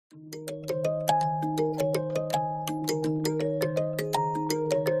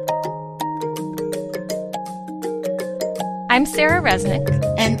I'm Sarah Resnick.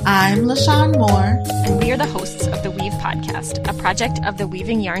 And I'm LaShawn Moore. And we are the hosts of the Weave Podcast, a project of the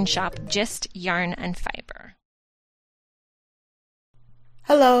weaving yarn shop Gist Yarn and Fiber.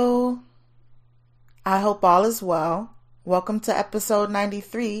 Hello. I hope all is well. Welcome to episode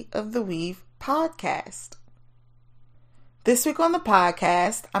 93 of the Weave Podcast. This week on the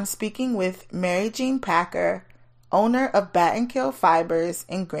podcast, I'm speaking with Mary Jean Packer, owner of Battenkill Fibers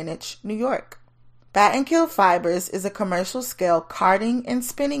in Greenwich, New York. Battenkill Fibers is a commercial-scale carding and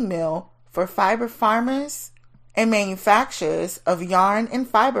spinning mill for fiber farmers and manufacturers of yarn and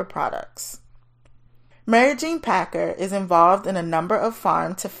fiber products. Mary Jean Packer is involved in a number of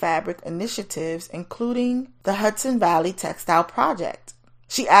farm-to-fabric initiatives, including the Hudson Valley Textile Project.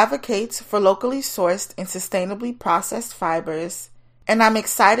 She advocates for locally sourced and sustainably processed fibers, and I'm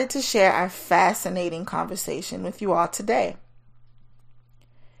excited to share our fascinating conversation with you all today.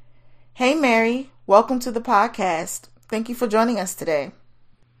 Hey Mary, welcome to the podcast. Thank you for joining us today.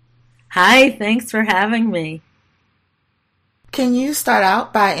 Hi, thanks for having me. Can you start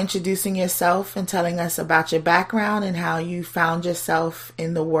out by introducing yourself and telling us about your background and how you found yourself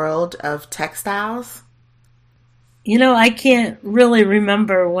in the world of textiles? You know, I can't really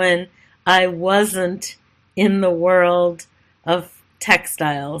remember when I wasn't in the world of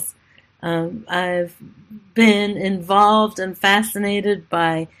textiles. I've been involved and fascinated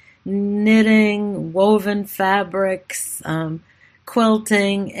by knitting, woven fabrics,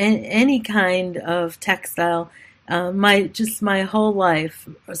 quilting, any kind of textile. My whole life.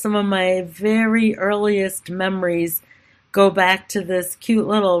 Some of my very earliest memories go back to this cute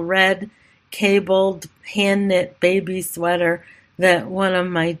little red cabled hand knit baby sweater that one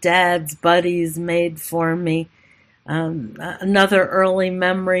of my dad's buddies made for me. Another early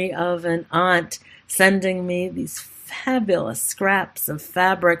memory of an aunt sending me these fabulous scraps of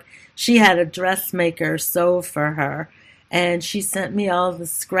fabric. She had a dressmaker sew for her, and she sent me all the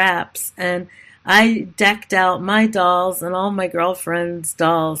scraps, and I decked out my dolls and all my girlfriends'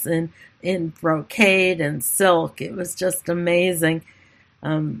 dolls in brocade and silk. It was just amazing.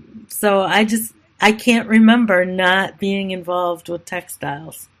 So I can't remember not being involved with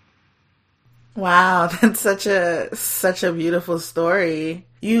textiles. Wow, that's such a beautiful story.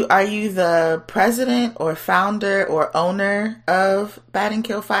 Are you the president or founder or owner of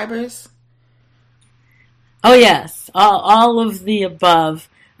Battenkill Fibers? Oh yes, all of the above.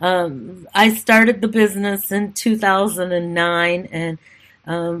 I started the business in 2009,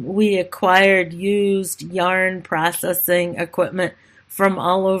 and we acquired used yarn processing equipment from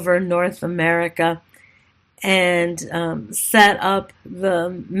all over North America and set up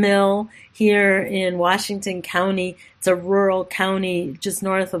the mill here in Washington County. It's a rural county just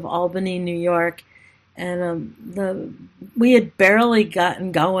north of Albany, New York. And we had barely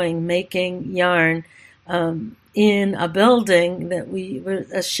gotten going making yarn in a building that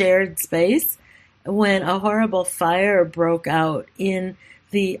was a shared space when a horrible fire broke out in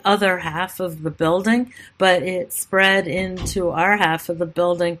the other half of the building, but it spread into our half of the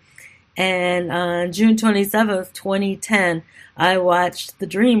building. And on June 27th, 2010, I watched the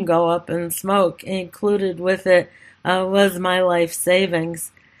dream go up in smoke. Included with it was my life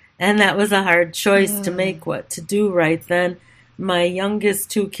savings. And that was a hard choice to make what to do right then. My youngest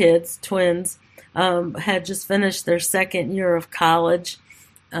two kids, twins, had just finished their second year of college.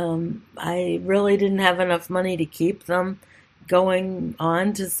 I really didn't have enough money to keep them going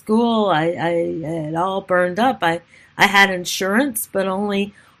on to school. I had all burned up. I had insurance, but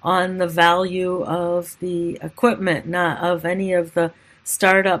only on the value of the equipment, not of any of the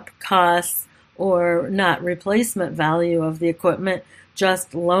startup costs or not replacement value of the equipment,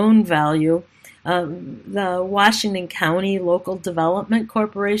 just loan value. The Washington County Local Development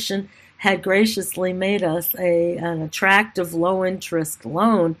Corporation had graciously made us an attractive low-interest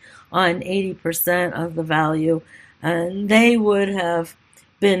loan on 80% of the value. And they would have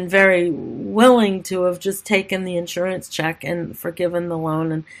been very willing to have just taken the insurance check and forgiven the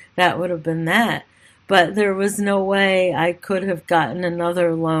loan, and that would have been that. But there was no way I could have gotten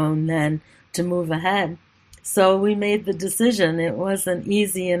another loan then to move ahead. So we made the decision. It wasn't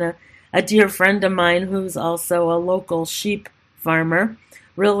easy, and a dear friend of mine who's also a local sheep farmer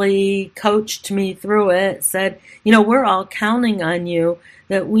really coached me through it, said, you know, we're all counting on you,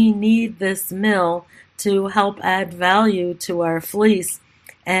 that we need this mill to help add value to our fleece,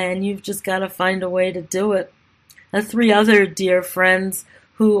 and you've just got to find a way to do it. The three other dear friends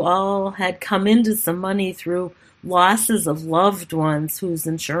who all had come into some money through losses of loved ones whose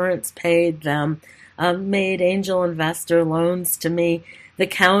insurance paid them, made angel investor loans to me. The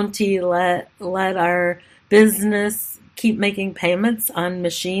county let our business keep making payments on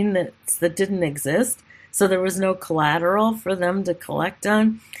machine that didn't exist. so there was no collateral for them to collect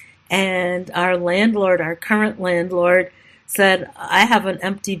on. And our landlord, our current landlord, said, "I have an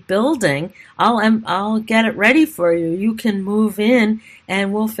empty building. I'll get it ready for you. You can move in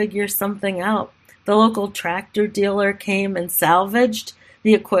and we'll figure something out." The local tractor dealer came and salvaged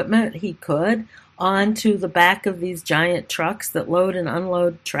the equipment he could onto the back of these giant trucks that load and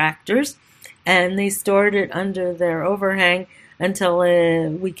unload tractors, and they stored it under their overhang until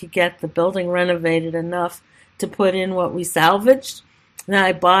we could get the building renovated enough to put in what we salvaged. And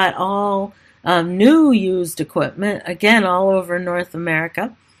I bought all new used equipment, again, all over North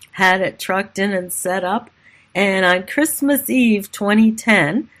America, had it trucked in and set up. And on Christmas Eve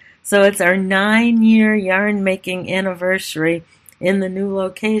 2010, so it's our 9-year yarn making anniversary in the new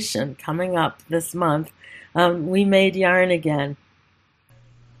location coming up this month, we made yarn again.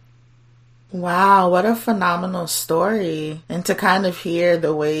 Wow, what a phenomenal story. And to kind of hear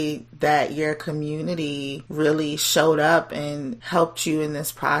the way that your community really showed up and helped you in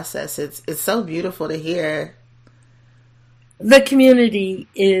this process. It's so beautiful to hear. The community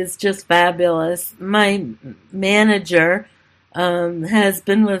is just fabulous. My manager has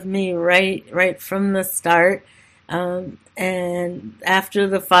been with me right from the start. And after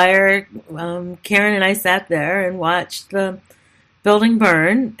the fire, Karen and I sat there and watched the building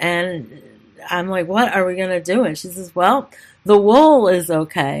burn, and I'm like, "What are we going to do?" And she says, "Well, the wool is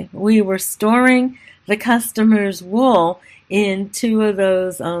okay." We were storing the customer's wool in 2 of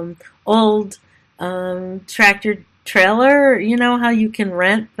those old tractor trailer. You know how you can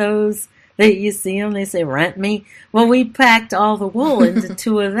rent those, that you see them, they say, "Rent me." Well, we packed all the wool into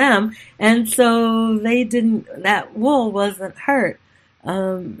 2 of them, and so that wool wasn't hurt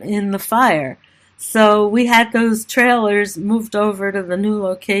in the fire. So we had those trailers moved over to the new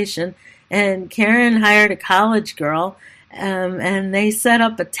location, and Karen hired a college girl, and they set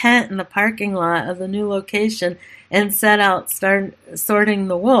up a tent in the parking lot of the new location and set out sorting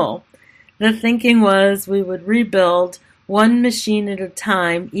the wool. The thinking was we would rebuild one machine at a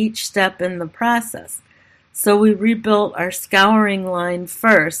time, each step in the process. So we rebuilt our scouring line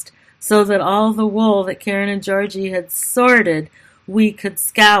first so that all the wool that Karen and Georgie had sorted, we could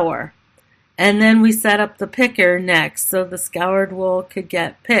scour. And then we set up the picker next so the scoured wool could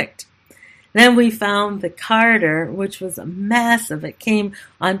get picked. Then we found the carder, which was massive. It came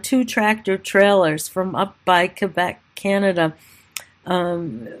on 2 tractor trailers from up by Quebec, Canada.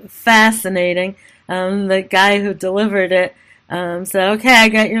 Fascinating. The guy who delivered it said, "Okay, I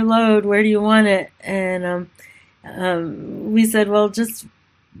got your load. Where do you want it?" And we said, "Well, just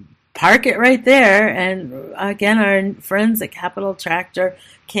park it right there." And again, our friends at Capital Tractor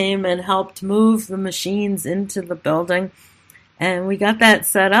came and helped move the machines into the building. And we got that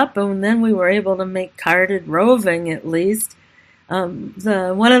set up, and then we were able to make carded roving at least. One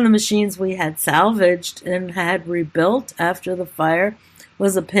of the machines we had salvaged and had rebuilt after the fire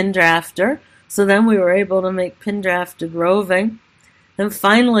was a pin drafter. So then we were able to make pin drafted roving. And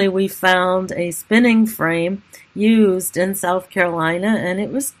finally we found a spinning frame used in South Carolina, and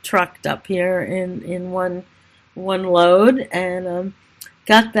it was trucked up here in one load, and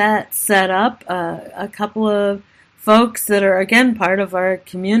got that set up. A couple of folks that are, again, part of our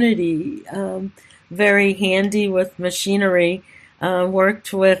community, very handy with machinery,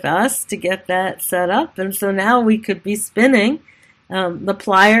 worked with us to get that set up. And so now we could be spinning. The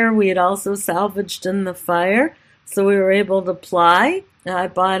plier we had also salvaged in the fire, so we were able to ply. I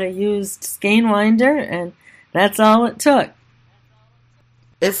bought a used skein winder, and that's all it took.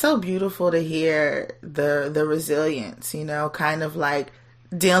 It's so beautiful to hear the resilience, kind of like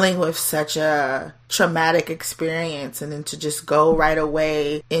dealing with such a traumatic experience, and then to just go right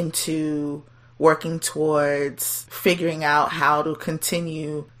away into working towards figuring out how to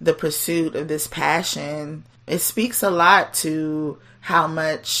continue the pursuit of this passion. It speaks a lot to how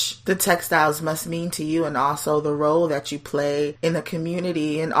much the textiles must mean to you, and also the role that you play in the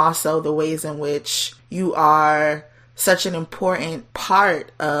community, and also the ways in which you are such an important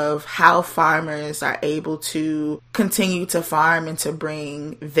part of how farmers are able to continue to farm and to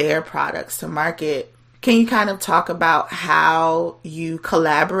bring their products to market. Can you kind of talk about how you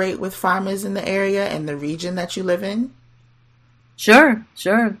collaborate with farmers in the area and the region that you live in? Sure.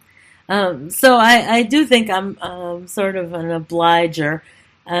 So I do think I'm sort of an obliger,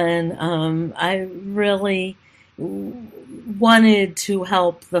 and I really wanted to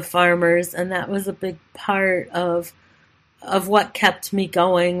help the farmers, and that was a big part of what kept me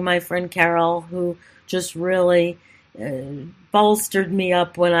going. My friend Carol, who just really bolstered me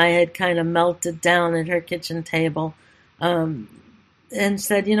up when I had kind of melted down at her kitchen table, and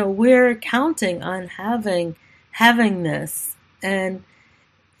said, we're counting on having this. And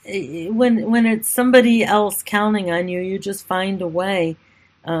when it's somebody else counting on you, you just find a way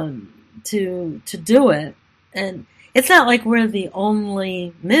to do it. And it's not like we're the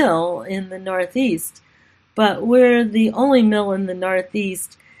only mill in the Northeast, but we're the only mill in the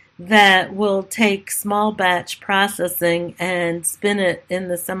Northeast that will take small batch processing and spin it in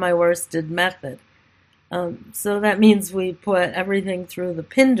the semi-worsted method. So that means we put everything through the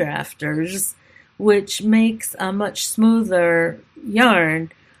pin drafters, which makes a much smoother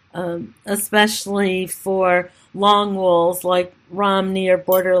yarn, especially for long wools like Romney or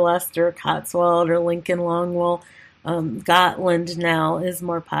Border Leicester or Cotswold or Lincoln long wool. Gotland now is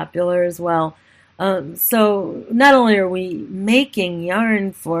more popular as well. So not only are we making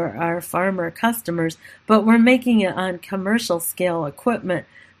yarn for our farmer customers, but we're making it on commercial scale equipment.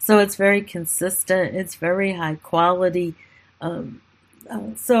 So it's very consistent. It's very high quality.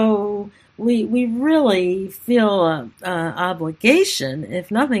 So we really feel an obligation,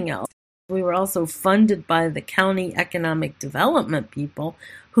 if nothing else. We were also funded by the county economic development people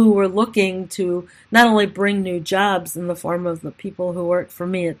who were looking to not only bring new jobs in the form of the people who work for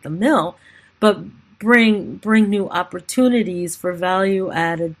me at the mill, but bring new opportunities for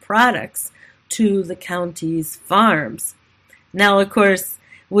value-added products to the county's farms. Now, of course,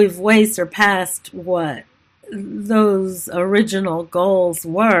 we've way surpassed what those original goals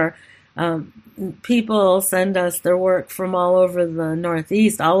were. People send us their work from all over the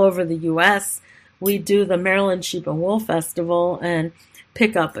Northeast, all over the U.S. We do the Maryland Sheep and Wool Festival and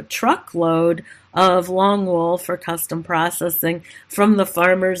pick up a truckload of long wool for custom processing from the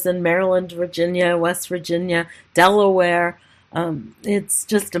farmers in Maryland, Virginia, West Virginia, Delaware. It's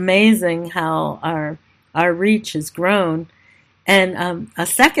just amazing how our reach has grown. And a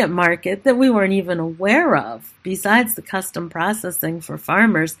second market that we weren't even aware of, besides the custom processing for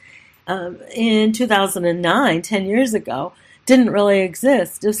farmers, in 2009, 10 years ago, didn't really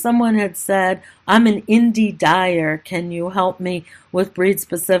exist. If someone had said, I'm an indie dyer, can you help me with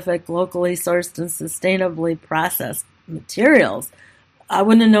breed-specific, locally sourced, and sustainably processed materials, I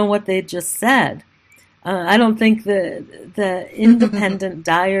wouldn't have known what they just said. I don't think the independent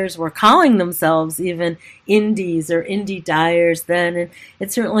dyers were calling themselves even indies or indie dyers then, and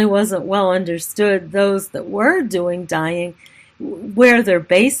it certainly wasn't well understood, those that were doing dyeing, where their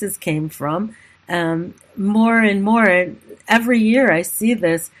bases came from. More and more, every year I see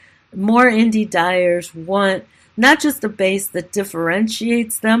this, more indie dyers want not just a base that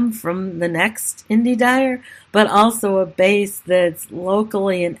differentiates them from the next indie dyer, but also a base that's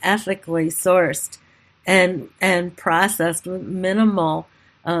locally and ethically sourced and processed with minimal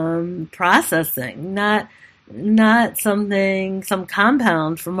processing, not some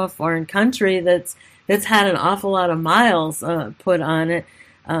compound from a foreign country that's had an awful lot of miles put on it.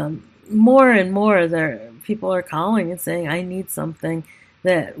 More and more, people are calling and saying, I need something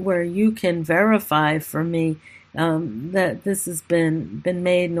where you can verify for me that this has been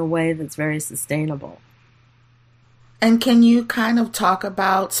made in a way that's very sustainable. And can you kind of talk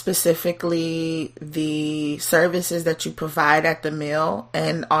about specifically the services that you provide at the mill,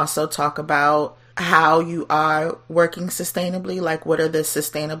 and also talk about how you are working sustainably? Like, what are the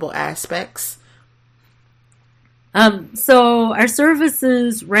sustainable aspects? So our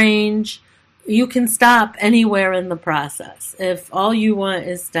services range, you can stop anywhere in the process. If all you want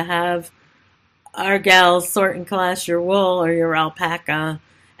is to have our gals sort and class your wool or your alpaca,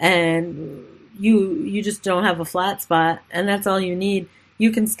 and you just don't have a flat spot, and that's all you need,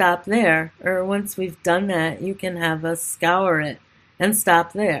 you can stop there. Or once we've done that, you can have us scour it and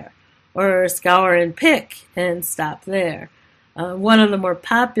stop there. Or scour and pick and stop there. One of the more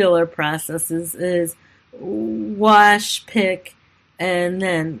popular processes is wash, pick, and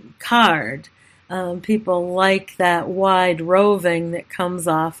then card. People like that wide roving that comes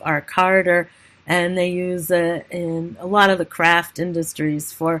off our carder, and they use it in a lot of the craft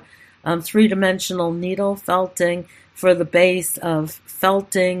industries for three-dimensional needle felting, for the base of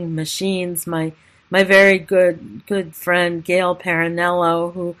felting machines. My very good friend Gail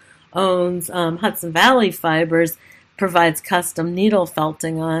Paranello, who owns Hudson Valley Fibers, provides custom needle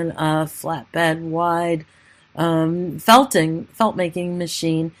felting on a flatbed wide felt making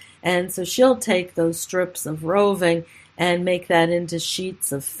machine. And so she'll take those strips of roving and make that into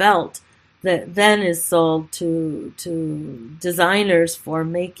sheets of felt that then is sold to designers for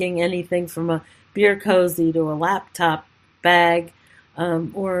making anything from a beer cozy to a laptop bag,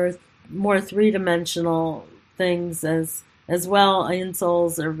 or more three-dimensional things as well.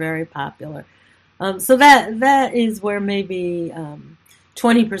 Insoles are very popular. So that is where maybe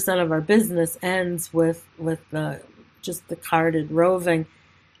 20% of our business ends with just the carded roving.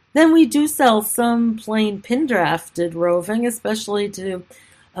 Then we do sell some plain pin drafted roving, especially to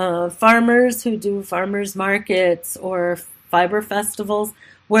farmers who do farmers markets or fiber festivals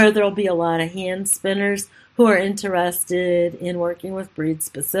where there'll be a lot of hand spinners who are interested in working with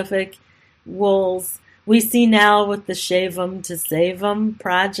breed-specific wools. We see now with the Shave 'em to Save 'em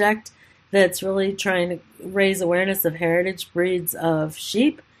project that's really trying to raise awareness of heritage breeds of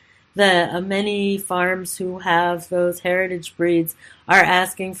sheep, that many farms who have those heritage breeds are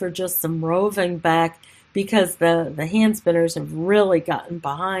asking for just some roving back because the hand spinners have really gotten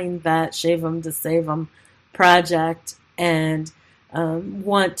behind that Shave 'em to Save 'em project and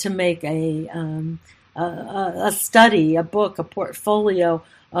want to make a study, a book, a portfolio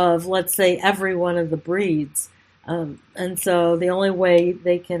of, let's say, every one of the breeds. And so the only way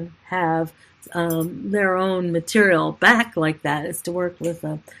they can have their own material back like that is to work with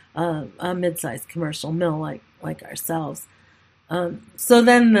a mid-sized commercial mill like ourselves. So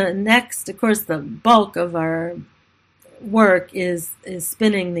then the next, of course, the bulk of our work is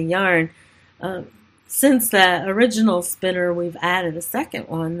spinning the yarn. Since that original spinner, we've added a second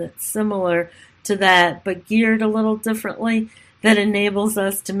one that's similar to that, but geared a little differently, that enables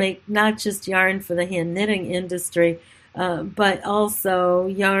us to make not just yarn for the hand knitting industry, but also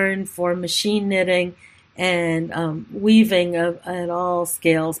yarn for machine knitting and weaving at all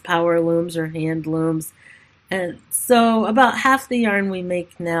scales, power looms or hand looms. And so about half the yarn we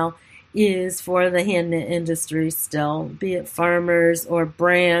make now is for the hand knit industry still, be it farmers or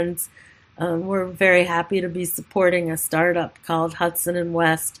brands. We're very happy to be supporting a startup called Hudson and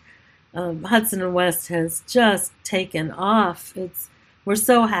West. Hudson and West has just taken off. We're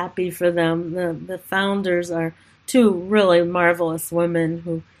so happy for them. The founders are two really marvelous women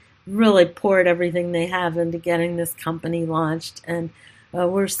who really poured everything they have into getting this company launched, and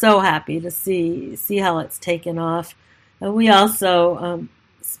we're so happy to see how it's taken off. We also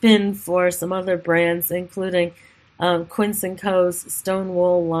spin for some other brands, including Quince & Co.'s Stone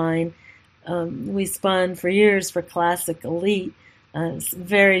Wool line. We spun for years for Classic Elite. It's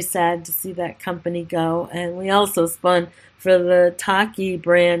very sad to see that company go. And we also spun for the Taki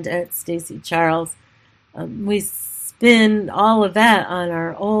brand at Stacy Charles. We spin all of that on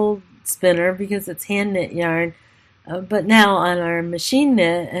our old spinner because it's hand knit yarn. But now on our machine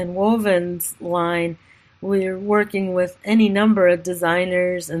knit and wovens line, we're working with any number of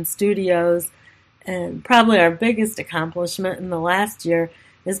designers and studios. And probably our biggest accomplishment in the last year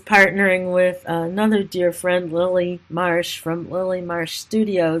is partnering with another dear friend, Lily Marsh from Lily Marsh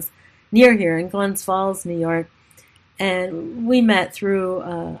Studios near here in Glens Falls, New York. And we met through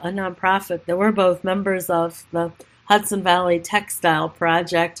a nonprofit that we're both members of, the Hudson Valley Textile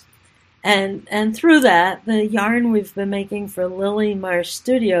Project. And through that, the yarn we've been making for Lily Marsh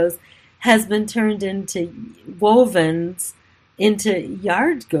Studios has been turned into wovens, into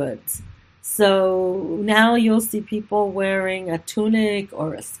yard goods. So now you'll see people wearing a tunic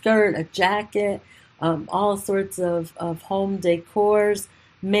or a skirt, a jacket, all sorts of home decors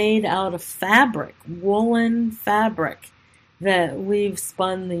made out of fabric, woolen fabric that we've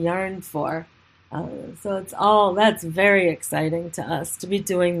spun the yarn for. So that's very exciting to us to be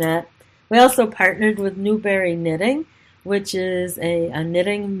doing that. We also partnered with Newberry Knitting, which is a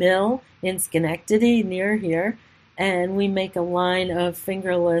knitting mill in Schenectady near here. And we make a line of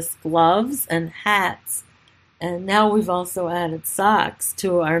fingerless gloves and hats. And now we've also added socks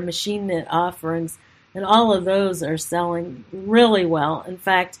to our machine knit offerings. And all of those are selling really well. In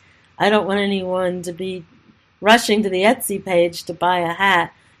fact, I don't want anyone to be rushing to the Etsy page to buy a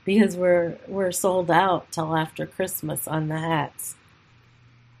hat because we're sold out till after Christmas on the hats.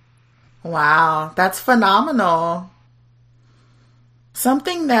 Wow, that's phenomenal.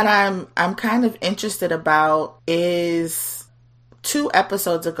 Something that I'm kind of interested about is 2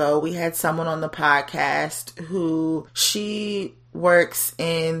 episodes ago, we had someone on the podcast who she works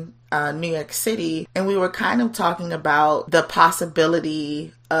in New York City, and we were kind of talking about the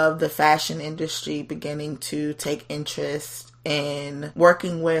possibility of the fashion industry beginning to take interest in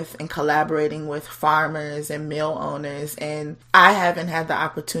working with and collaborating with farmers and mill owners. And I haven't had the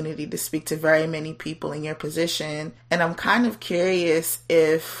opportunity to speak to very many people in your position. And I'm kind of curious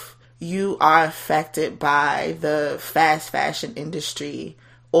if you are affected by the fast fashion industry,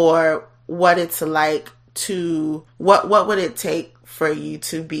 or what it's like to, what would it take for you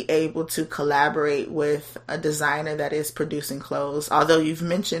to be able to collaborate with a designer that is producing clothes? Although you've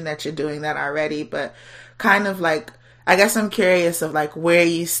mentioned that you're doing that already, but kind of like, I guess I'm curious of like where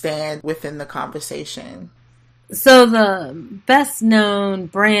you stand within the conversation. So the best known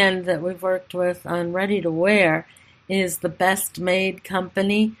brand that we've worked with on ready to wear is the Best Made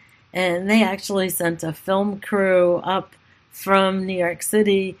Company. And they actually sent a film crew up from New York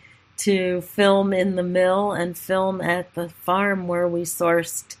City to film in the mill and film at the farm where we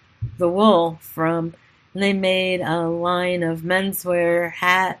sourced the wool from. And they made a line of menswear,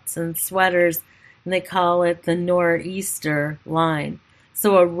 hats, and sweaters, and they call it the Nor'easter line.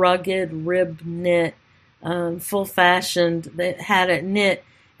 So a rugged, ribbed knit, full-fashioned, that had it knit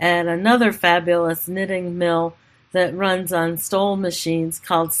at another fabulous knitting mill that runs on stole machines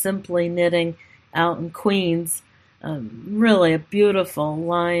called Simply Knitting out in Queens. Really a beautiful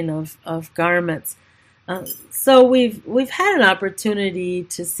line of garments. So we've had an opportunity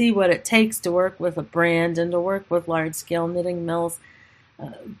to see what it takes to work with a brand and to work with large-scale knitting mills.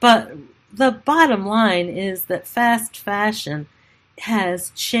 But the bottom line is that fast fashion has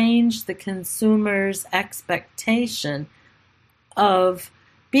changed the consumer's expectation of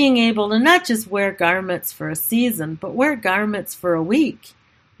being able to not just wear garments for a season, but wear garments for a week,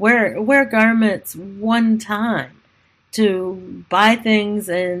 wear garments one time, to buy things.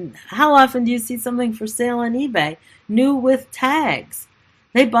 And how often do you see something for sale on eBay, new with tags?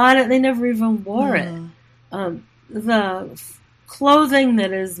 They bought it, they never even wore it. The clothing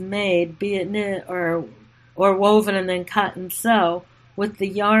that is made, be it knit or woven and then cut and sew, with the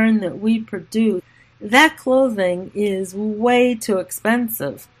yarn that we produce, that clothing is way too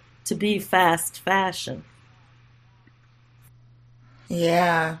expensive to be fast fashion.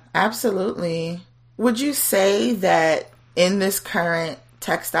 Yeah, absolutely. Would you say that in this current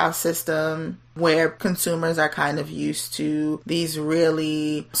textile system where consumers are kind of used to these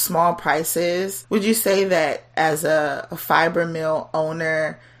really small prices, would you say that as a fiber mill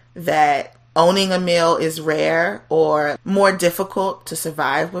owner that owning a mill is rare or more difficult to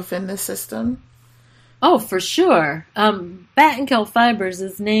survive within this system? Oh, for sure. Battenkill Fibers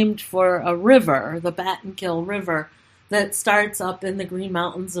is named for a river, the Battenkill River, that starts up in the Green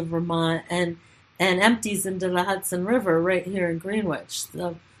Mountains of Vermont and empties into the Hudson River right here in Greenwich.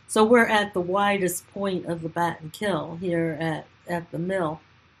 So we're at the widest point of the Battenkill here at the mill.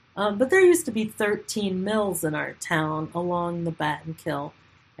 But there used to be 13 mills in our town along the Battenkill,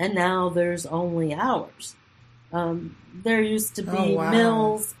 and now there's only ours. There used to be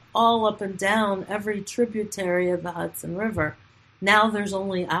mills all up and down every tributary of the Hudson River. Now there's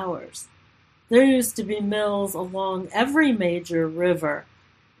only ours. There used to be mills along every major river.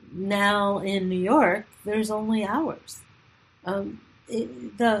 Now in New York, there's only ours.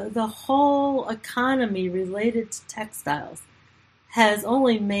 The whole economy related to textiles has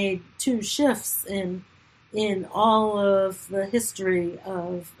only made two shifts in all of the history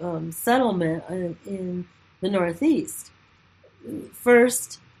of settlement in the Northeast.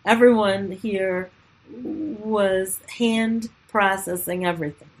 First, everyone here was hand processing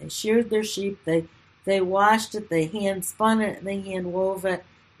everything. They sheared their sheep, they washed it, they hand spun it, they hand wove it,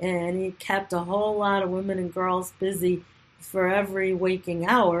 and it kept a whole lot of women and girls busy for every waking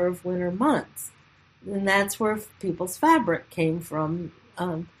hour of winter months. And that's where people's fabric came from.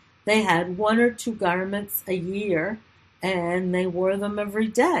 They had one or two garments a year, and they wore them every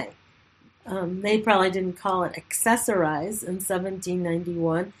day. They probably didn't call it accessorize in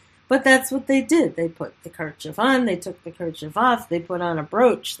 1791, but that's what they did. They put the kerchief on, they took the kerchief off, they put on a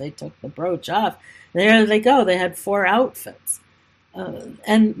brooch, they took the brooch off. There they go. They had 4 outfits.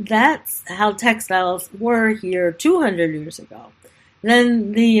 And that's how textiles were here 200 years ago.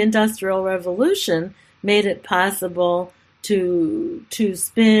 Then the Industrial Revolution made it possible to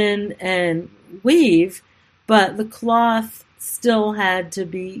spin and weave, but the cloth still had to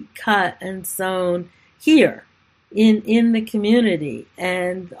be cut and sewn here in the community,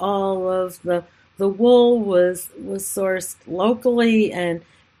 and all of the wool was sourced locally and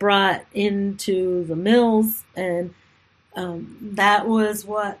brought into the mills, and that was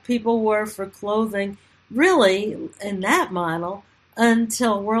what people wore for clothing, really, in that model,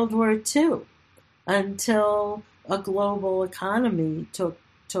 until World War II, until a global economy took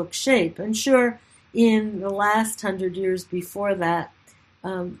shape. And sure, in the last 100 years before that,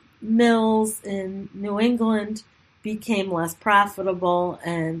 mills in New England became less profitable,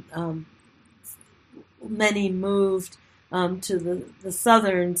 and many moved to the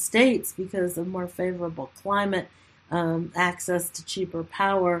southern states because of more favorable climate, access to cheaper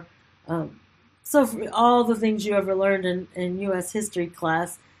power. So for all the things you ever learned in U.S. history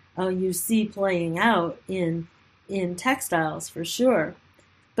class, you see playing out in textiles for sure.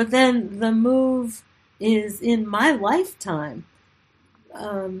 But then the move is in my lifetime.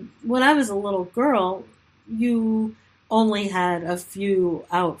 When I was a little girl, you only had a few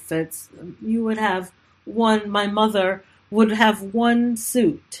outfits. You would have one, my mother would have one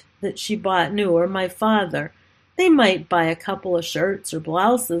suit that she bought new, or my father. They might buy a couple of shirts or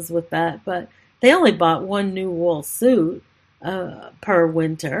blouses with that, but they only bought one new wool suit per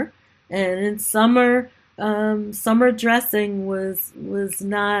winter. And in summer, summer dressing was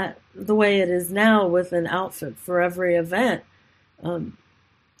not the way it is now with an outfit for every event.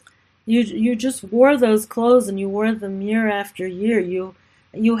 You just wore those clothes and you wore them year after year.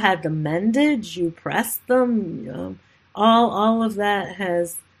 You had them mended, you pressed them. All of that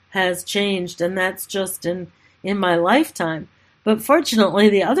has changed, and that's just in my lifetime. But fortunately,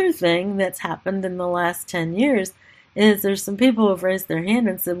 the other thing that's happened in the last 10 years is there's some people who have raised their hand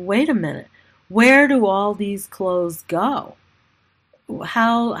and said, wait a minute, where do all these clothes go?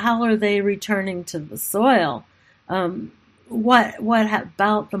 How are they returning to the soil? What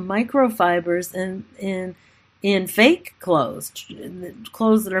about the microfibers in fake clothes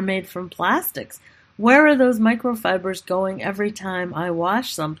that are made from plastics? Where are those microfibers going every time I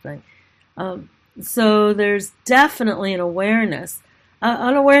wash something? So there's definitely an awareness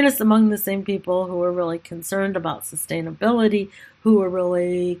among the same people who are really concerned about sustainability, who are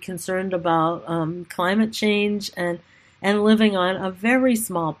really concerned about climate change and living on a very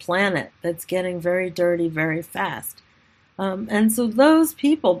small planet that's getting very dirty very fast. And so those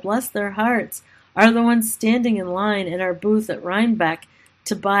people, bless their hearts, are the ones standing in line at our booth at Rhinebeck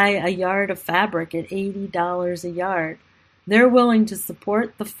to buy a yard of fabric at $80 a yard. They're willing to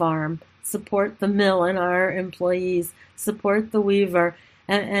support the farm, support the mill and our employees, support the weaver,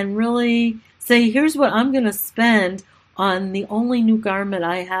 and really say, here's what I'm going to spend on the only new garment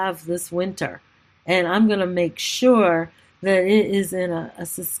I have this winter. And I'm going to make sure that it is in a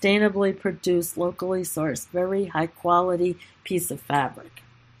sustainably produced, locally sourced, very high quality piece of fabric.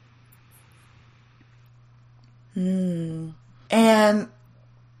 And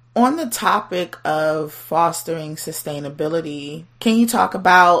on the topic of fostering sustainability, can you talk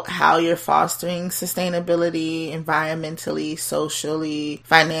about how you're fostering sustainability environmentally, socially,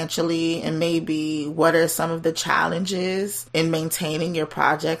 financially, and maybe what are some of the challenges in maintaining your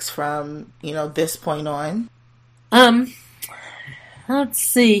projects from, this point on? Let's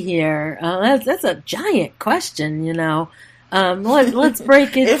see here. That's a giant question, Let's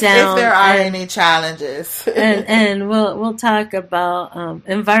break it down. If there are any challenges. and we'll talk about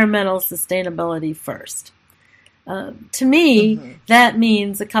environmental sustainability first. To me, that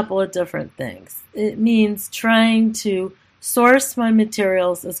means a couple of different things. It means trying to source my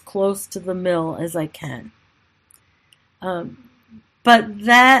materials as close to the mill as I can. But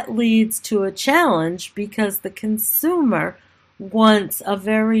that leads to a challenge because the consumer wants a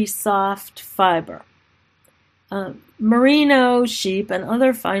very soft fiber. Merino sheep and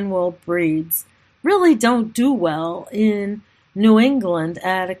other fine wool breeds really don't do well in New England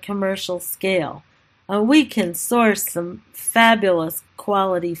at a commercial scale. We can source some fabulous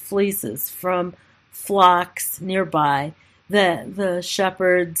quality fleeces from flocks nearby that the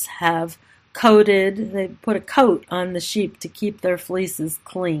shepherds have coated. They put a coat on the sheep to keep their fleeces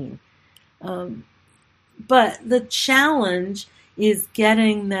clean. But the challenge is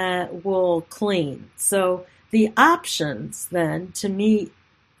getting that wool clean. So the options then to meet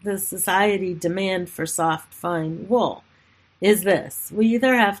the society demand for soft, fine wool is this. We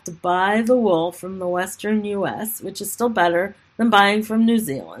either have to buy the wool from the western U.S., which is still better than buying from New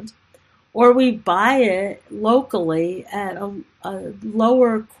Zealand, or we buy it locally at a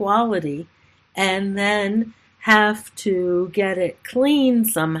lower quality and then have to get it clean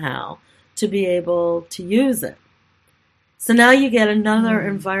somehow to be able to use it. So now you get another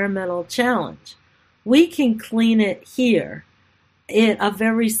environmental challenge. We can clean it here in a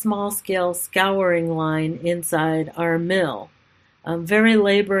very small-scale scouring line inside our mill. Very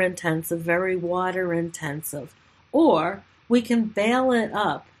labor-intensive, very water-intensive. Or we can bale it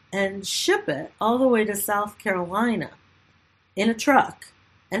up and ship it all the way to South Carolina in a truck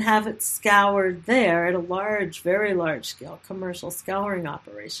and have it scoured there at a large, very large-scale commercial scouring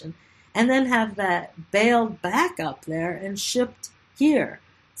operation, and then have that baled back up there and shipped here.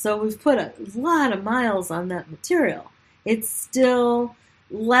 So we've put a lot of miles on that material. It's still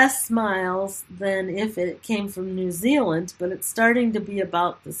less miles than if it came from New Zealand, but it's starting to be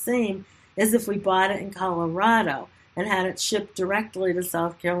about the same as if we bought it in Colorado and had it shipped directly to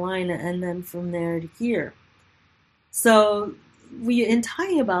South Carolina and then from there to here. So in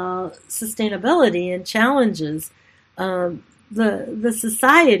talking about sustainability and challenges, the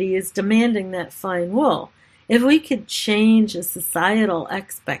society is demanding that fine wool. If we could change a societal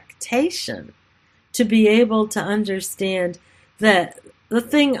expectation to be able to understand that the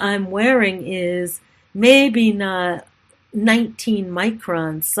thing I'm wearing is maybe not 19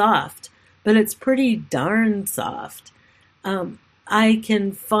 micron soft, but it's pretty darn soft. I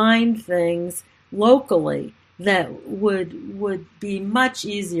can find things locally that would be much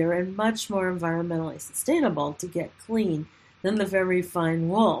easier and much more environmentally sustainable to get clean than the very fine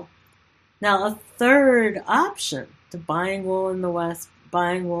wool. Now, a third option to buying wool in the West,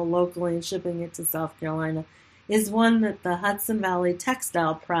 buying wool locally and shipping it to South Carolina, is one that the Hudson Valley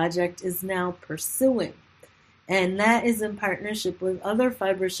Textile Project is now pursuing. And that is in partnership with other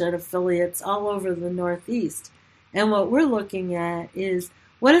FiberShed affiliates all over the Northeast. And what we're looking at is,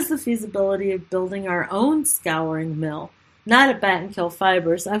 what is the feasibility of building our own scouring mill? Not at Battenkill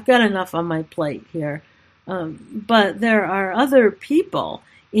Fibers. I've got enough on my plate here. But there are other people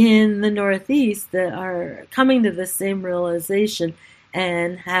in the Northeast that are coming to the same realization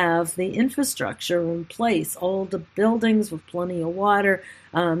and have the infrastructure in place, old buildings with plenty of water,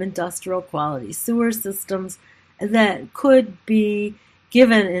 industrial quality sewer systems that could be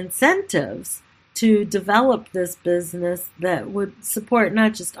given incentives to develop this business that would support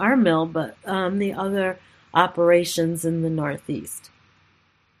not just our mill, but the other operations in the Northeast.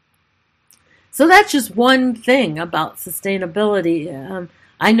 So that's just one thing about sustainability.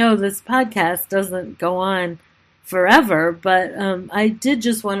 I know this podcast doesn't go on forever, but I did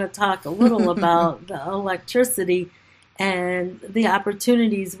just want to talk a little about the electricity and the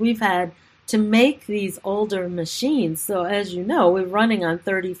opportunities we've had to make these older machines. So as you know, we're running on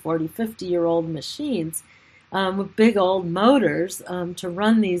 30, 40, 50-year-old machines with big old motors to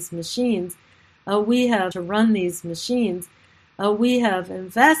run these machines. We have invested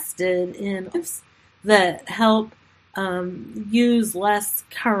in that help use less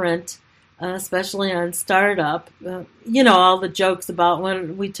current, especially on startup. All the jokes about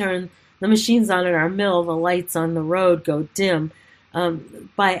when we turn the machines on at our mill, the lights on the road go dim.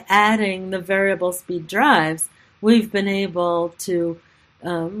 By adding the variable speed drives, we've been able to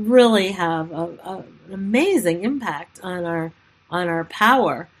really have an amazing impact on our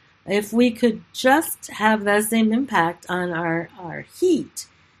power. If we could just have that same impact on our heat,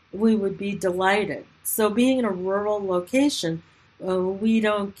 we would be delighted. So being in a rural location, we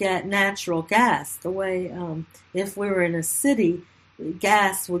don't get natural gas the way if we were in a city,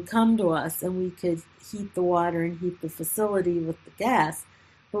 gas would come to us and we could heat the water and heat the facility with the gas.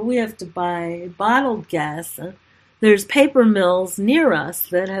 But we have to buy bottled gas. There's paper mills near us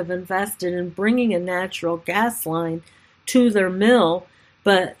that have invested in bringing a natural gas line to their mill,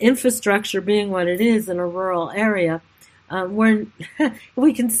 but infrastructure being what it is in a rural area,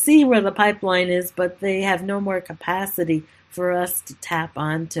 we can see where the pipeline is, but they have no more capacity for us to tap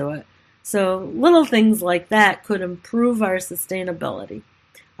onto it. So little things like that could improve our sustainability.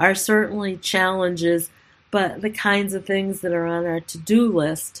 Are certainly challenges, but the kinds of things that are on our to-do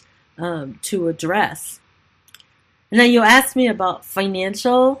list to address. Now, you asked me about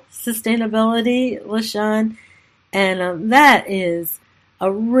financial sustainability, LaShawn, and that is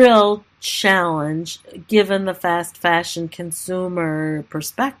a real challenge given the fast fashion consumer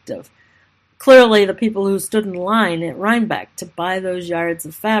perspective. Clearly, the people who stood in line at Rhinebeck to buy those yards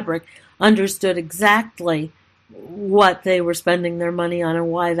of fabric understood exactly what they were spending their money on and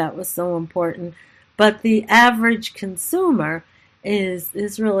why that was so important. But the average consumer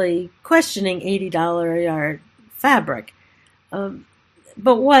is really questioning $80 a yard fabric. But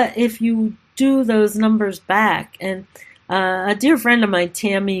what if you do those numbers back? And a dear friend of mine,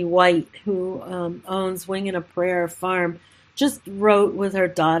 Tammy White, who owns Wing and a Prayer Farm, just wrote with her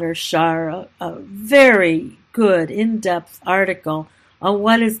daughter, Shar, a very good, in-depth article on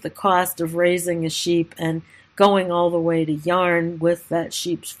what is the cost of raising a sheep and going all the way to yarn with that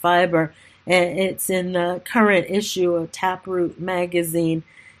sheep's fiber. And it's in the current issue of Taproot magazine.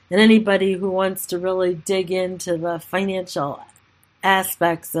 And anybody who wants to really dig into the financial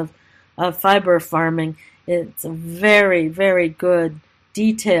aspects of fiber farming, it's a very, very good,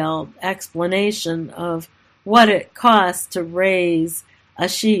 detailed explanation of what it costs to raise a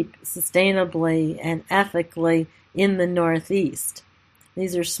sheep sustainably and ethically in the Northeast.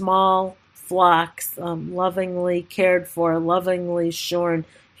 These are small flocks, lovingly cared for, lovingly shorn,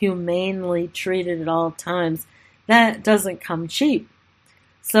 humanely treated at all times. That doesn't come cheap.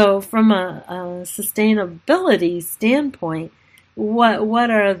 So from a sustainability standpoint, what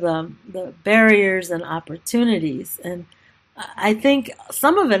are the barriers and opportunities? And I think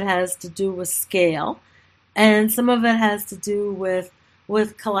some of it has to do with scale, and some of it has to do with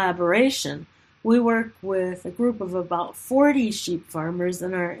collaboration. We work with a group of about 40 sheep farmers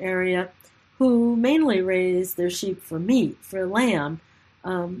in our area who mainly raise their sheep for meat, for lamb,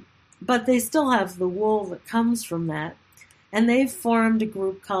 but they still have the wool that comes from that. And they've formed a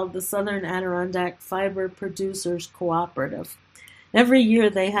group called the Southern Adirondack Fiber Producers Cooperative. Every year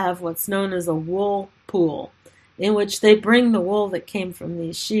they have what's known as a wool pool, in which they bring the wool that came from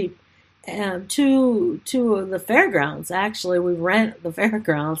these sheep to the fairgrounds. Actually, we rent the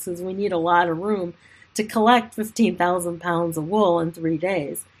fairgrounds because we need a lot of room to collect 15,000 pounds of wool in 3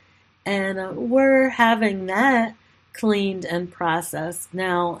 days. And we're having that cleaned and processed.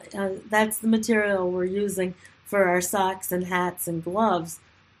 Now, that's the material we're using for our socks and hats and gloves.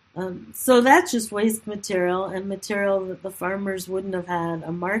 So that's just waste material and material that the farmers wouldn't have had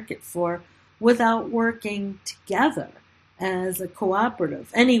a market for without working together as a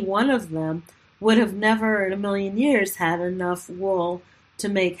cooperative. Any one of them would have never in a million years had enough wool to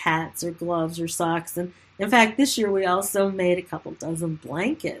make hats or gloves or socks. And in fact, this year we also made a couple dozen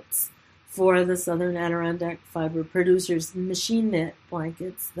blankets for the Southern Adirondack fiber producers, machine knit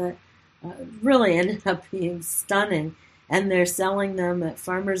blankets that really ended up being stunning. And they're selling them at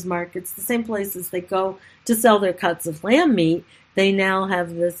farmers markets, the same places they go to sell their cuts of lamb meat. They now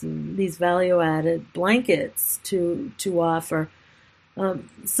have these value-added blankets to offer.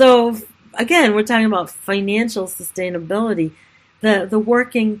 So again, we're talking about financial sustainability. The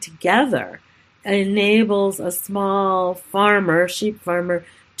working together enables a small farmer, sheep farmer,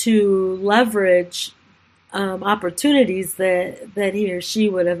 to leverage opportunities that he or she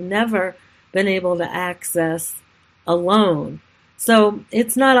would have never been able to access alone. So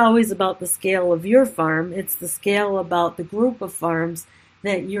it's not always about the scale of your farm, it's the scale about the group of farms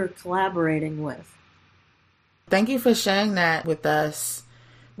that you're collaborating with. Thank you for sharing that with us.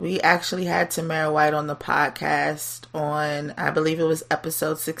 We actually had Tamara White on the podcast on, I believe it was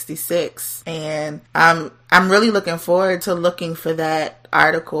episode 66. And I'm really looking forward to looking for that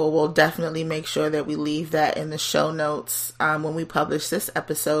article. We'll definitely make sure that we leave that in the show notes when we publish this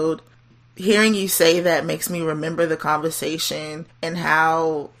episode. Hearing you say that makes me remember the conversation and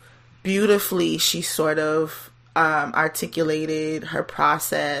how beautifully she sort of articulated her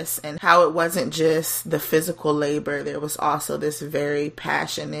process and how it wasn't just the physical labor. There was also this very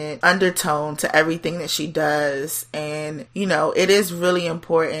passionate undertone to everything that she does. And, you know, it is really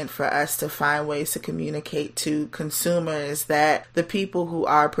important for us to find ways to communicate to consumers that the people who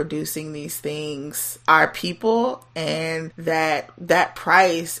are producing these things are people and that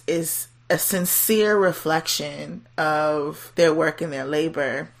price is a sincere reflection of their work and their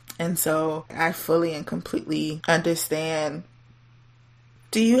labor. And so I fully and completely understand.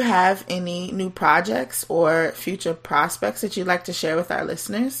 Do you have any new projects or future prospects that you'd like to share with our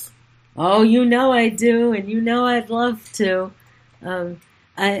listeners? Oh, you know I do, and you know I'd love to.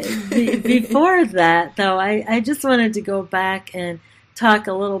 Before that, though, I just wanted to go back and talk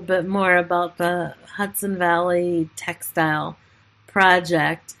a little bit more about the Hudson Valley Textile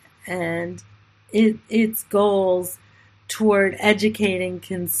Project and its goals toward educating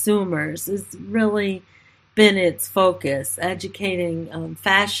consumers has really been its focus, educating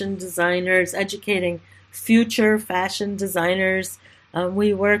fashion designers, educating future fashion designers.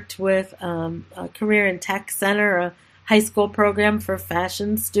 We worked with a Career and Tech Center, a high school program for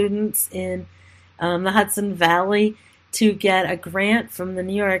fashion students in the Hudson Valley, to get a grant from the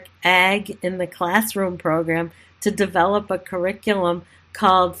New York Ag in the Classroom program to develop a curriculum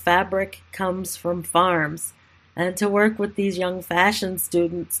called Fabric Comes from Farms, and to work with these young fashion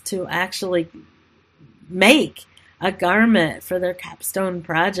students to actually make a garment for their capstone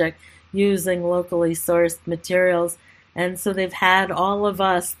project using locally sourced materials. And so they've had all of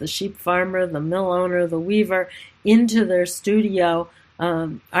us, the sheep farmer, the mill owner, the weaver, into their studio.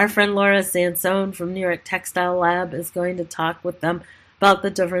 Our friend Laura Sansone from New York Textile Lab is going to talk with them about the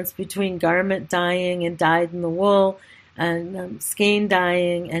difference between garment dyeing and dyed in the wool, and skein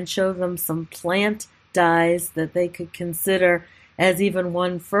dyeing, and show them some plant dyes that they could consider as even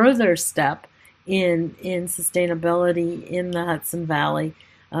one further step in sustainability in the Hudson Valley.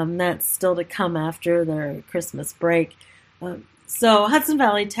 That's still to come after their Christmas break. So Hudson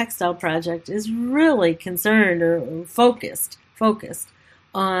Valley Textile Project is really concerned or focused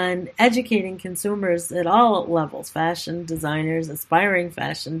on educating consumers at all levels, fashion designers, aspiring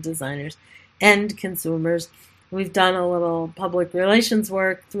fashion designers, and consumers. We've done a little public relations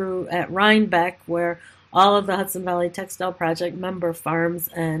work at Rhinebeck, where all of the Hudson Valley Textile Project member farms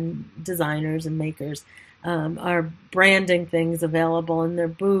and designers and makers are branding things available in their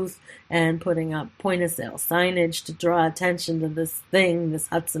booth and putting up point-of-sale signage to draw attention to this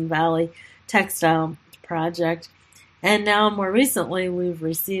Hudson Valley Textile Project. And now, more recently, we've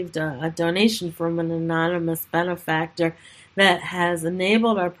received a donation from an anonymous benefactor that has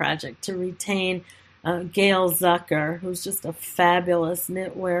enabled our project to retain Gail Zucker, who's just a fabulous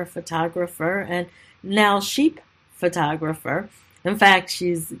knitwear photographer and now sheep photographer. In fact,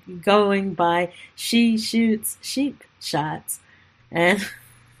 she's going by She Shoots Sheep Shots. And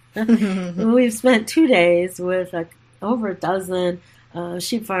we've spent 2 days with over a dozen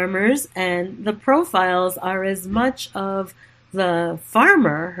sheep farmers, and the profiles are as much of the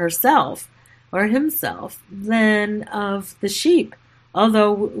farmer herself or himself than of the sheep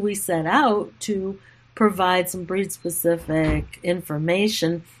although we set out to provide some breed-specific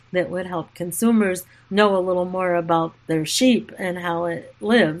information that would help consumers know a little more about their sheep and how it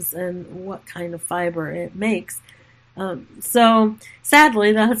lives and what kind of fiber it makes. So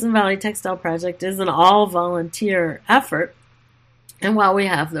sadly, the Hudson Valley Textile Project is an all-volunteer effort. And while we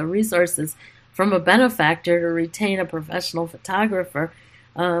have the resources from a benefactor to retain a professional photographer,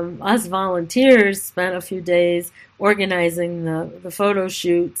 us volunteers spent a few days organizing the photo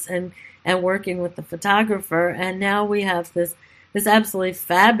shoots and working with the photographer. And now we have this absolutely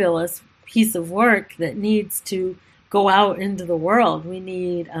fabulous piece of work that needs to go out into the world. We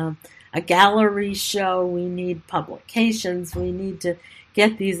need a gallery show. We need publications. We need to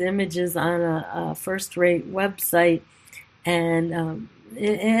get these images on a first-rate website. And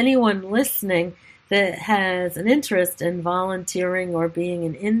anyone listening that has an interest in volunteering or being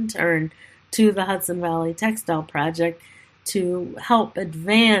an intern to the Hudson Valley Textile Project to help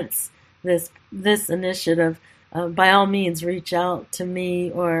advance this initiative, by all means, reach out to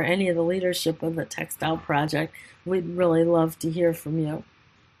me or any of the leadership of the Textile Project. We'd really love to hear from you.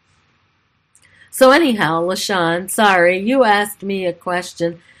 So anyhow, LaShawn, sorry, you asked me a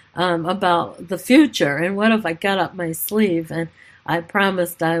question about the future and what have I got up my sleeve, and I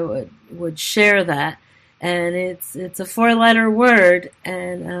promised I would share that. And it's a 4-letter word,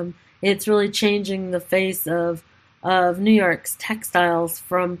 and it's really changing the face of New York's textiles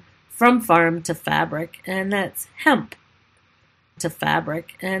from farm to fabric, and that's hemp to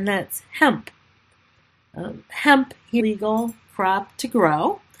fabric, and that's hemp. Hemp, legal crop to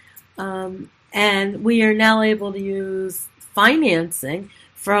grow, and we are now able to use financing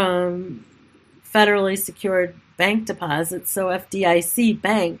from federally secured bank deposits, so FDIC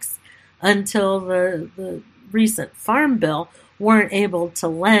banks, until the recent Farm Bill, weren't able to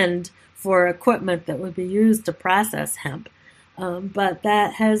lend for equipment that would be used to process hemp. But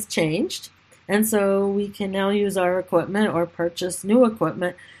that has changed, and so we can now use our equipment or purchase new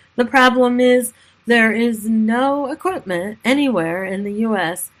equipment. The problem is there is no equipment anywhere in the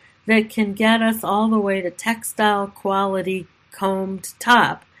U.S. that can get us all the way to textile quality combed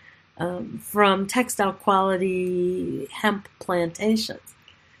top from textile quality hemp plantations.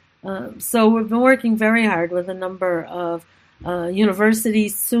 So we've been working very hard with a number of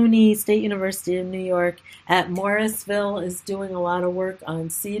universities. SUNY, State University of New York at Morrisville, is doing a lot of work on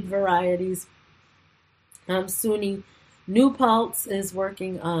seed varieties. SUNY New Paltz is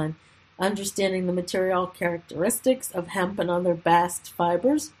working on understanding the material characteristics of hemp and other bast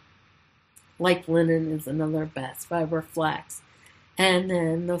fibers, like linen is another bast fiber, flax. And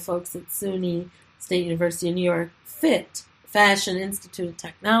then the folks at SUNY, State University of New York, FIT, Fashion Institute of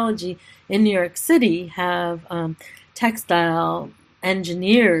Technology in New York City, have textile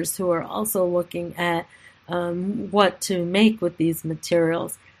engineers who are also looking at what to make with these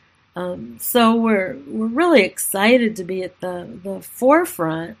materials. So we're really excited to be at the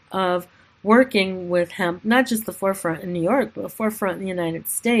forefront of working with hemp, not just the forefront in New York, but the forefront in the United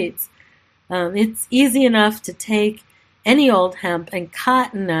States. It's easy enough to take any old hemp and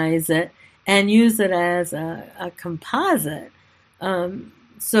cottonize it and use it as a composite.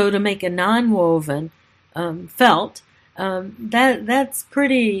 So to make a non-woven felt, that's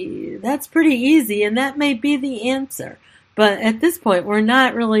pretty easy, and that may be the answer. But at this point, we're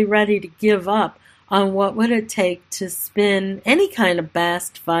not really ready to give up on what would it take to spin any kind of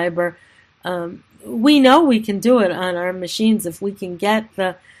bast fiber. We know we can do it on our machines if we can get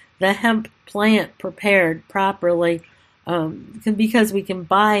the hemp plant prepared properly, because we can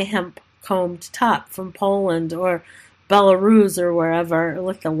buy hemp combed top from Poland or Belarus or wherever,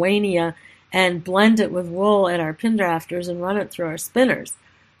 Lithuania, and blend it with wool at our pin drafters and run it through our spinners.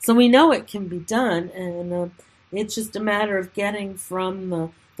 So we know it can be done, and it's just a matter of getting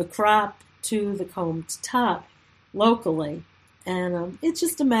from the crop to the combed top locally. And it's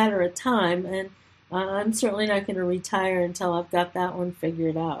just a matter of time, and I'm certainly not going to retire until I've got that one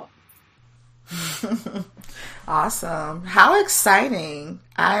figured out. Awesome. How exciting.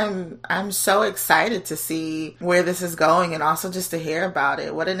 I'm so excited to see where this is going and also just to hear about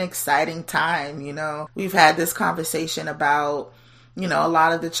it. What an exciting time. We've had this conversation about, a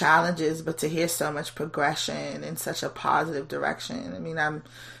lot of the challenges, but to hear so much progression in such a positive direction. I mean, I'm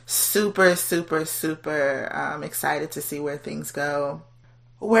super, super, super excited to see where things go.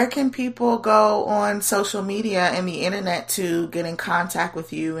 Where can people go on social media and the internet to get in contact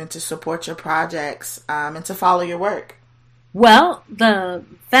with you and to support your projects and to follow your work? Well, the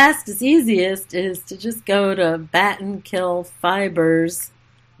fastest, easiest is to just go to Battenkill Fibers,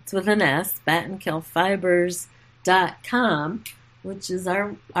 it's with an S, battenkillfibers.com, which is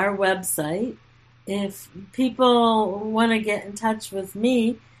our website. if people want to get in touch with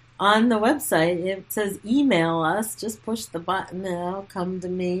me on the website, it says email us. Just push the button and it'll come to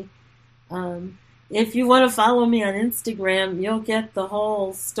me. If you want to follow me on Instagram, you'll get the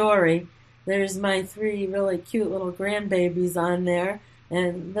whole story. There's my 3 really cute little grandbabies on there,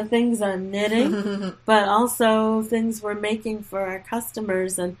 and the things I'm knitting, but also things we're making for our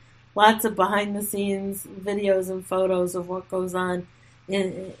customers, and lots of behind-the-scenes videos and photos of what goes on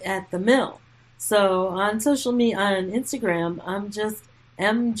at the mill. So on social media, on Instagram, I'm just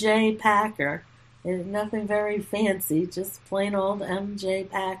MJ Packer. Nothing very fancy, just plain old MJ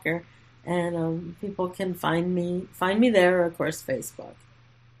Packer. And people can find me there, or of course, Facebook.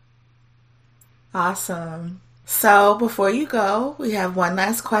 Awesome. So before you go, we have one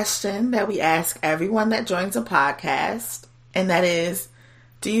last question that we ask everyone that joins a podcast, and that is,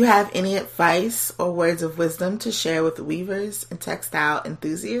 do you have any advice or words of wisdom to share with weavers and textile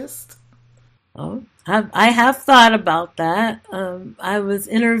enthusiasts? Oh, I have thought about that. I was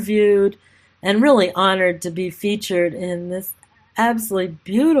interviewed and really honored to be featured in this absolutely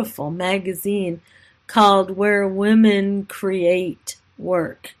beautiful magazine called Where Women Create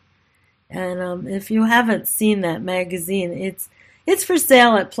Work. And if you haven't seen that magazine, it's for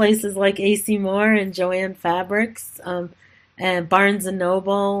sale at places like A.C. Moore and Joann Fabrics, and Barnes and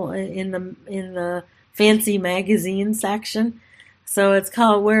Noble in the fancy magazine section. So it's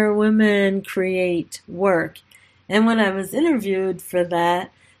called Where Women Create Work. And when I was interviewed for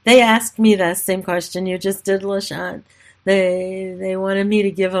that, they asked me that same question you just did, LaShawn. They wanted me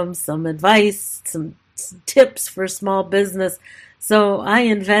to give them some advice, some tips for small business. So I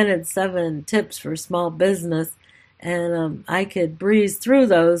invented 7 tips for small business, and I could breeze through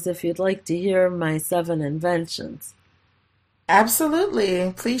those if you'd like to hear my 7 inventions.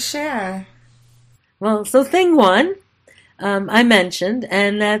 Absolutely. Please share. Well, so thing 1, I mentioned,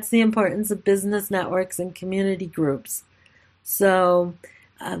 and that's the importance of business networks and community groups. So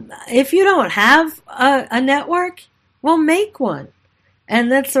if you don't have a network, well, make one.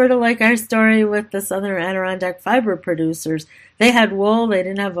 And that's sort of like our story with the Southern Adirondack fiber producers. They had wool, they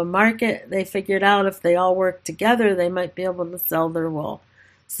didn't have a market. They figured out if they all worked together, they might be able to sell their wool.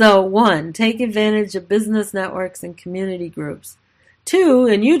 So 1, take advantage of business networks and community groups. 2,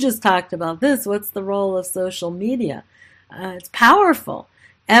 and you just talked about this, what's the role of social media? It's powerful.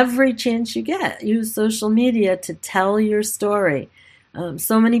 Every chance you get, use social media to tell your story.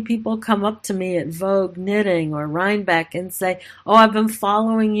 So many people come up to me at Vogue Knitting or Rhinebeck and say, oh, I've been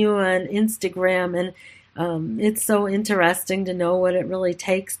following you on Instagram, and it's so interesting to know what it really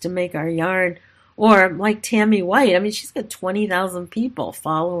takes to make our yarn. Or like Tammy White, I mean, she's got 20,000 people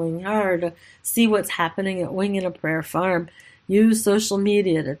following her to see what's happening at Wing and a Prayer Farm. Use social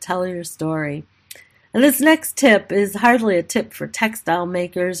media to tell your story. And this next tip is hardly a tip for textile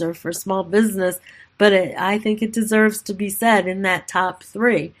makers or for small business, but I think it deserves to be said in that top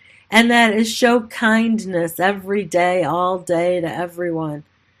 3. And that is show kindness every day, all day to everyone.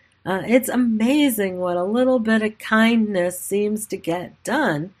 It's amazing what a little bit of kindness seems to get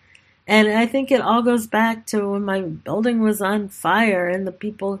done. And I think it all goes back to when my building was on fire and the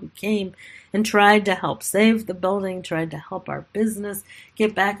people who came and tried to help save the building, tried to help our business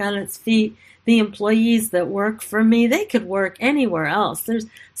get back on its feet. The employees that work for me, they could work anywhere else. There's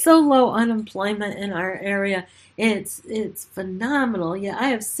so low unemployment in our area. It's phenomenal. Yeah, I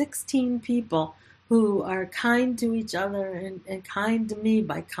have 16 people who are kind to each other and kind to me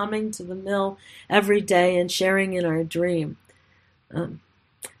by coming to the mill every day and sharing in our dream.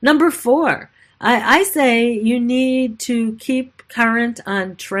 Number 4, I say you need to keep current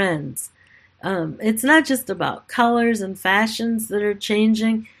on trends. It's not just about colors and fashions that are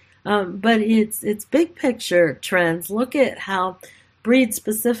changing, but it's big picture trends. Look at how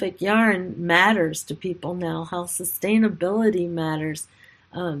breed-specific yarn matters to people now, how sustainability matters.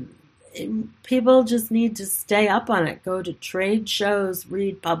 People just need to stay up on it. Go to trade shows,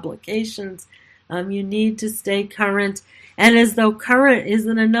 read publications. You need to stay current. And as though current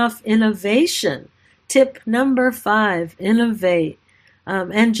isn't enough, innovation. Tip number 5, innovate.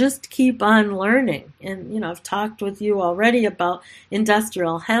 And just keep on learning. And, I've talked with you already about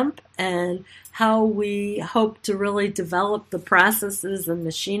industrial hemp and how we hope to really develop the processes and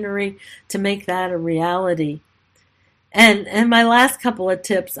machinery to make that a reality. And my last couple of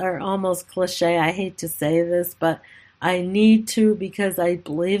tips are almost cliche. I hate to say this, but I need to because I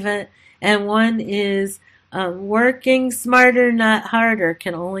believe it. And one is working smarter, not harder,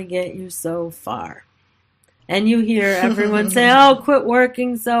 can only get you so far. And you hear everyone say, oh, quit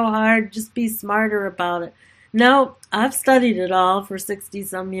working so hard, just be smarter about it. No, I've studied it all for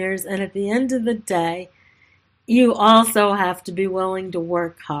 60-some years, and at the end of the day, you also have to be willing to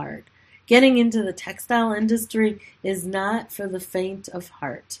work hard. getting into the textile industry is not for the faint of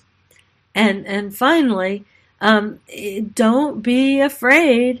heart. And finally, don't be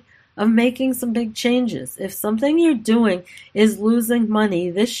afraid of making some big changes. If something you're doing is losing money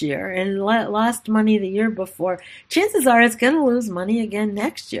this year and lost money the year before, chances are it's going to lose money again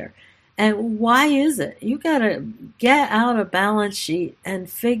next year. And why is it? You got to get out a balance sheet and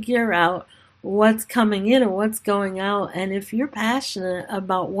figure out what's coming in and what's going out. And if you're passionate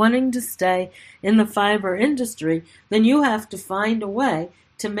about wanting to stay in the fiber industry, then you have to find a way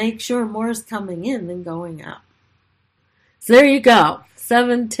to make sure more is coming in than going out. So there you go.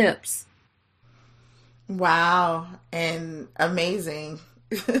 7 tips. Wow. And amazing.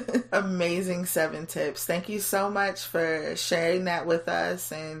 Amazing 7 tips. Thank you so much for sharing that with us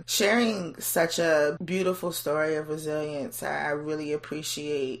and sharing such a beautiful story of resilience. I really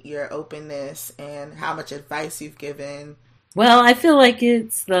appreciate your openness and how much advice you've given. Well, I feel like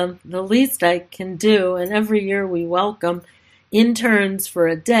it's the least I can do. And every year we welcome interns for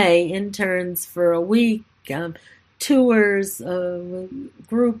a day, interns for a week, tours,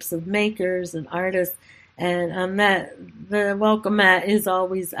 groups of makers and artists, and that the welcome mat is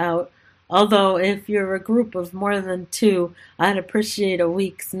always out. Although if you're a group of more than 2, I'd appreciate a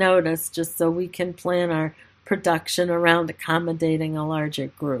week's notice just so we can plan our production around accommodating a larger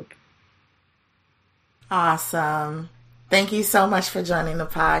group. Awesome. Thank you so much for joining the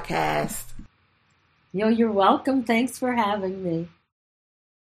podcast. You're welcome. Thanks for having me.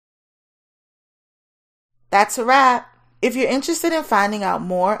 That's a wrap. If you're interested in finding out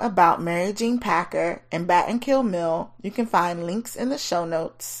more about Mary Jean Packer and Battenkill Mill, you can find links in the show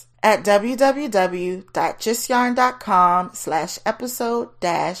notes at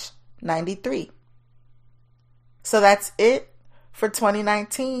www.justyarn.com/episode-93. So that's it for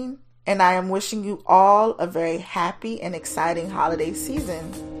 2019, and I am wishing you all a very happy and exciting holiday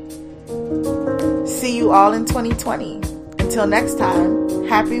season. See you all in 2020. Until next time,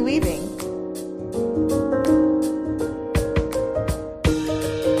 happy weaving.